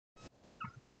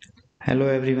Hello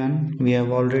everyone, we have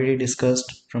already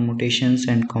discussed permutations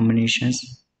and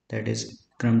combinations, that is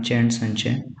Crunchy and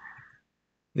Sanchay.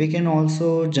 We can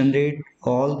also generate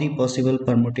all the possible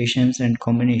permutations and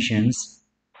combinations,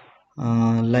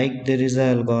 like there is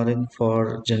an algorithm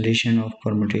for generation of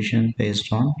permutation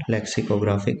based on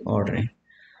lexicographic ordering.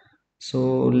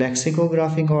 So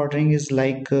lexicographic ordering is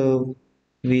like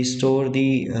we store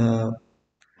the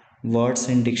words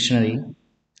in dictionary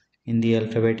in the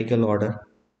alphabetical order.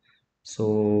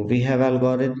 So we have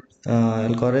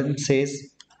algorithm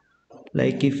says,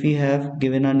 like if we have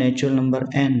given a natural number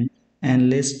n and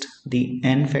list the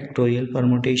n factorial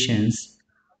permutations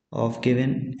of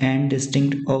given n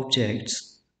distinct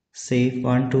objects, say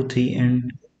 1, 2, 3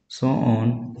 and so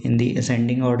on in the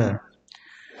ascending order.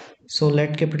 So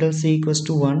let capital C equals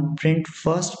to 1, print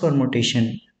first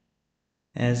permutation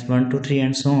as 1, 2, 3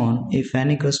 and so on. If n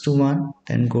equals to 1,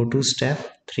 then go to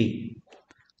step 3.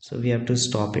 So we have to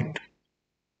stop it.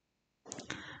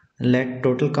 Let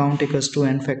total count equals to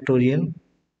n factorial,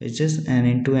 which is n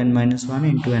into n minus 1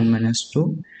 into n minus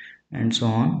 2 and so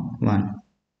on 1.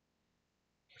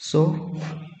 So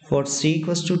for c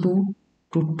equals to 2,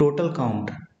 to total count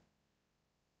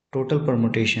total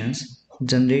permutations,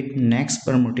 generate next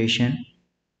permutation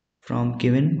from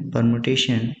given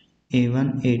permutation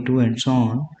a1 a2 and so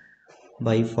on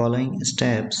by following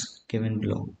steps given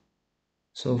below.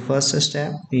 So first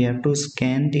step, we have to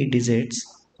scan the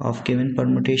digits of given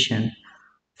permutation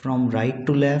from right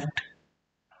to left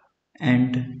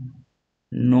and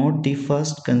note the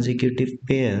first consecutive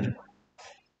pair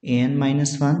an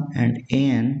minus 1 and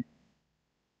an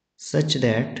such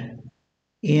that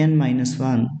an minus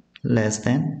 1 less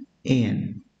than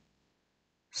an.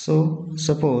 So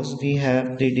suppose we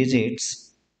have the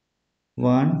digits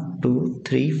 1, 2,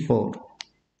 3, 4.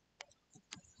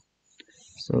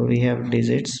 So we have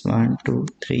digits 1, 2,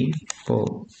 3,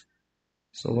 4.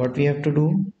 So what we have to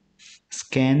do?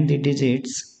 Scan the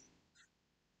digits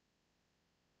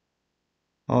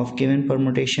of given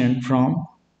permutation from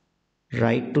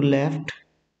right to left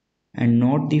and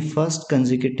note the first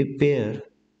consecutive pair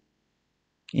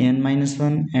an minus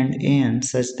 1 and an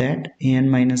such that an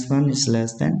minus 1 is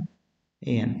less than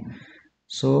an.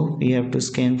 So we have to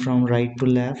scan from right to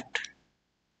left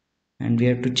and we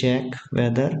have to check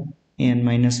whether an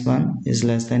minus 1 is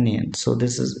less than an. So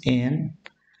this is an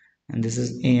and this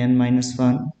is an minus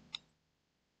 1.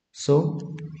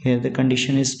 So here the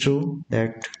condition is true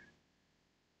that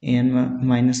an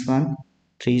minus 1,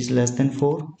 3 is less than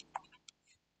 4.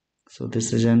 So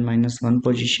this is n minus 1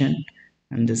 position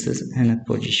and this is nth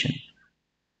position.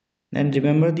 Then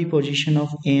remember the position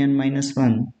of an minus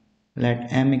 1. Let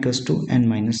m equals to n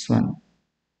minus 1.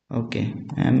 Okay,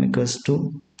 m equals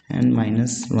to n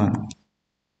minus 1.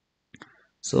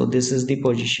 So this is the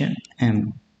position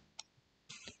m.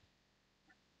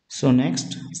 So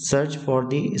next, search for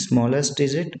the smallest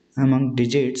digit among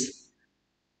digits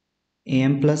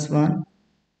am plus 1,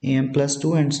 am plus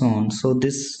 2 and so on. So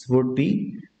this would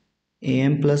be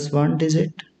am plus 1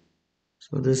 digit.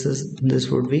 So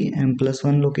this would be m plus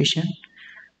 1 location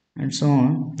and so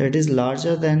on, that is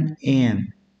larger than am,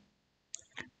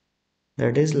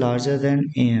 that is larger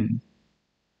than am,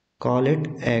 call it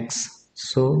x.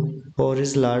 So 4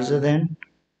 is larger than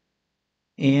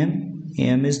am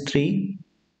is 3,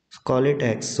 call it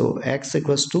x. So x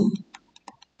equals to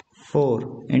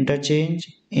 4, interchange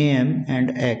am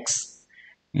and x,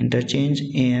 interchange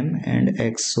am and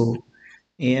x. So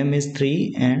am is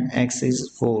 3 and x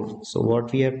is 4. So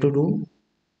what we have to do,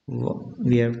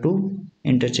 we have to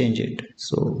interchange it.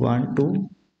 So 1 2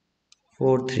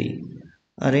 4 3.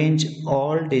 Arrange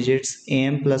all digits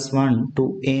am plus 1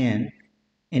 to an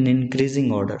in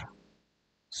increasing order.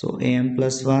 So am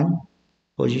plus 1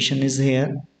 position is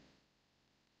here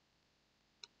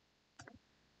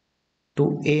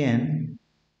to an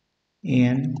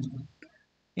in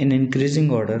increasing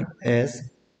order as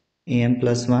am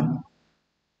plus 1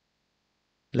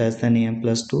 less than am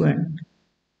plus 2 and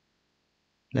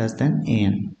less than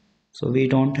an. So we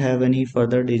don't have any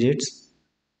further digits.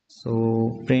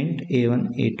 So print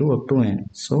a1 a2 up to n.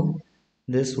 So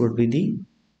this would be the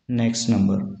next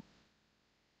number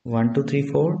 1 2 3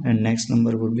 4 and next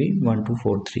number would be 1 2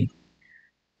 4 3.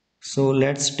 So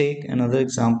let's take another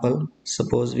example.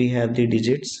 Suppose we have the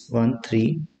digits 1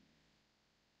 3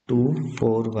 2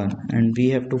 4 1 and we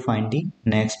have to find the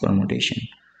next permutation.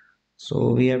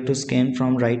 So we have to scan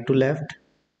from right to left.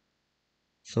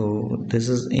 So this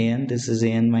is an, this is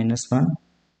an minus 1.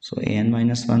 So an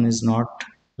minus 1 is not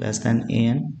less than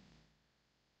an.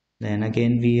 Then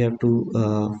again we have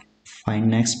to find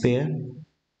next pair.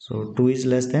 So 2 is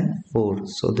less than 4.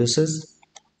 So this is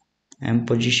m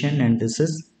position and this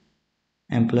is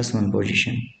m plus 1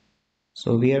 position.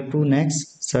 So we have to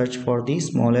next search for the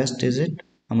smallest digit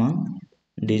among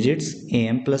digits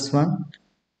am plus 1,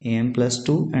 am plus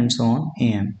 2 and so on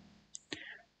am,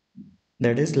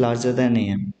 that is larger than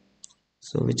am.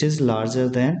 So which is larger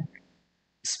than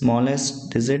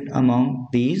smallest digit among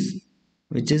these,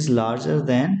 which is larger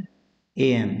than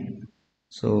am.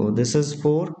 So this is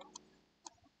 4,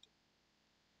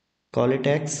 call it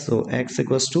x, so x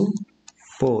equals to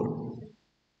 4.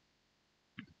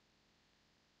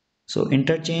 So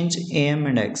interchange am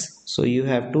and x, so you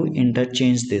have to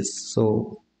interchange this.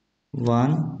 So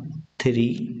 1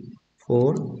 3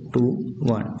 4 2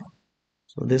 1.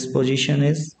 So this position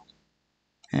is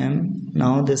m,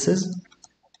 now this is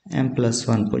m plus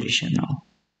 1 position now.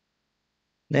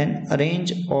 Then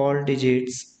arrange all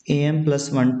digits am plus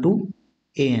 1 to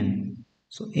an.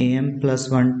 So am plus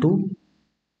 1 to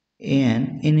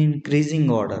an in increasing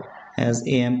order, as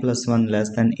am plus 1 less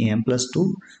than am plus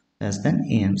 2 less than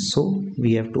am. So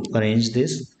we have to arrange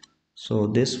this. So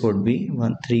this would be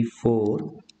 1 3 4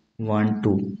 1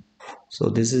 2. So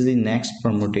this is the next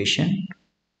permutation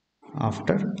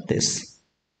after this.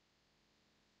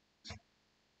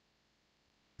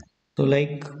 So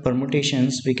like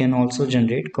permutations, we can also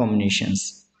generate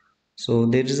combinations. So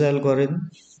there is an algorithm.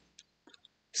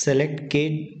 Select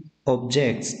k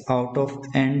objects out of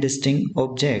n distinct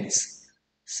objects.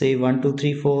 Say 1, 2,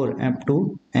 3, 4 up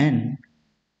to n.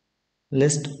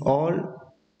 List all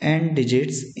n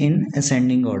digits in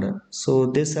ascending order. So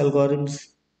this algorithms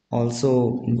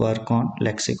also work on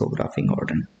lexicographing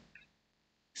order.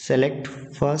 Select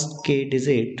first k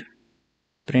digit,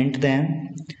 print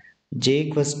them, j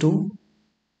equals to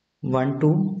 1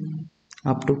 to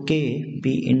up to k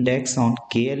be index on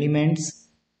k elements,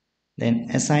 then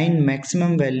assign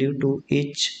maximum value to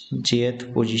each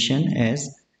jth position as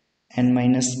n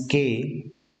minus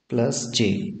k plus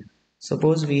j.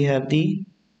 Suppose we have the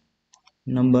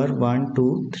number 1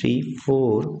 2 3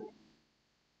 4,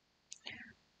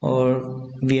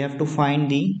 or we have to find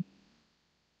the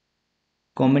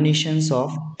combinations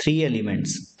of three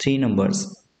elements, three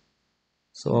numbers.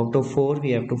 So out of 4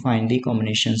 we have to find the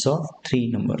combinations of three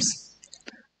numbers.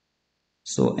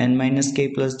 So n minus k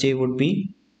plus j would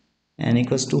be n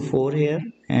equals to 4 here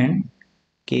and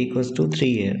k equals to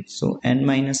 3 here. So n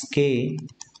minus k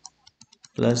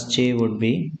plus j would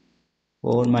be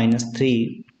 4 minus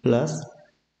 3 plus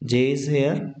j is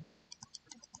here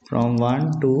from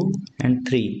 1, 2 and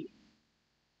 3.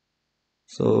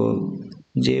 So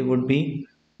j would be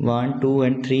 1, 2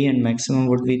 and 3 and maximum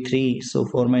would be 3. So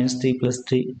 4 minus 3 plus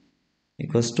 3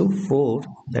 equals to 4.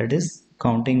 That is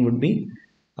counting would be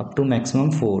up to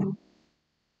maximum 4.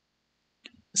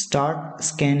 Start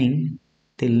scanning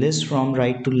the list from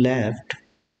right to left.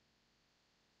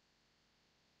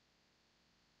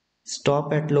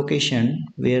 Stop at location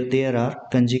where there are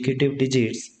consecutive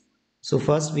digits. So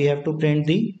first we have to print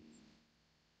the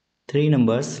three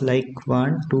numbers like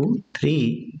 1, 2,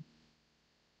 3.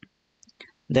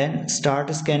 Then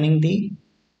start scanning the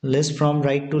list from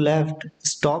right to left.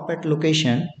 Stop at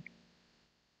location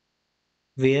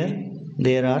where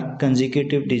there are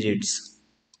consecutive digits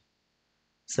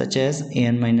such as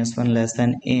an minus 1 less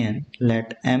than an.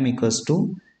 Let m equals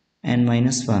to n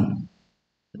minus 1.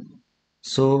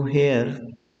 So here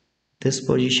this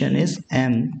position is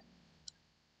m.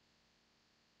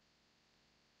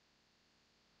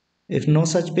 If no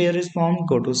such pair is formed,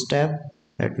 go to step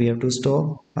that we have to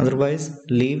stop. Otherwise,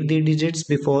 leave the digits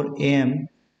before am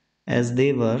as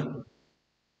they were.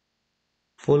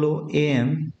 Follow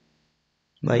am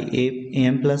by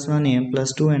am plus 1, am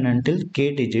plus 2 and until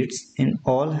k digits in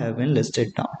all have been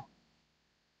listed down.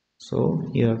 So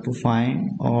you have to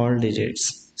find all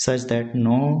digits such that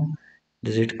no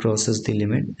digit crosses the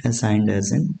limit assigned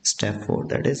as in step 4,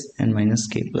 that is n minus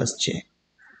k plus j.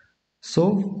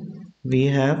 So we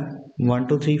have 1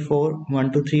 2 3 4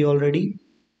 1 2 3 already.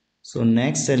 So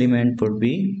next element would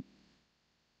be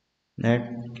that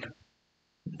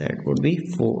would be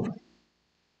 4.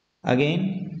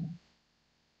 Again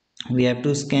we have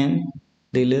to scan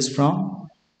the list from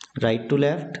right to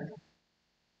left.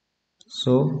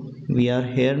 So we are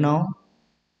here now.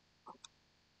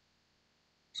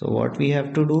 So what we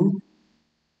have to do?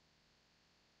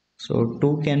 So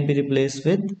 2 can be replaced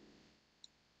with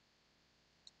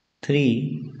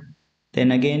 3.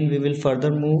 Then again we will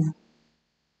further move.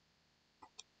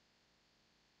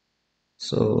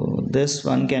 So this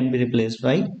one can be replaced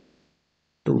by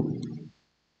 2.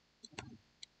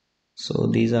 So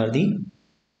these are the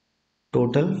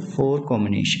total 4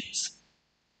 combinations.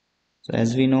 So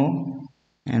as we know,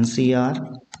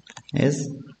 NCR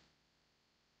is,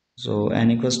 so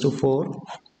n equals to 4.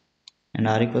 and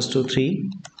r equals to 3,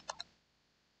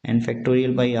 n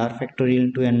factorial by r factorial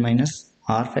into n minus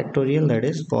r factorial, that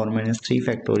is 4 minus 3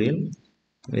 factorial,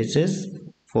 which is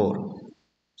 4.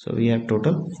 So we have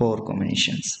total 4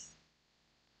 combinations.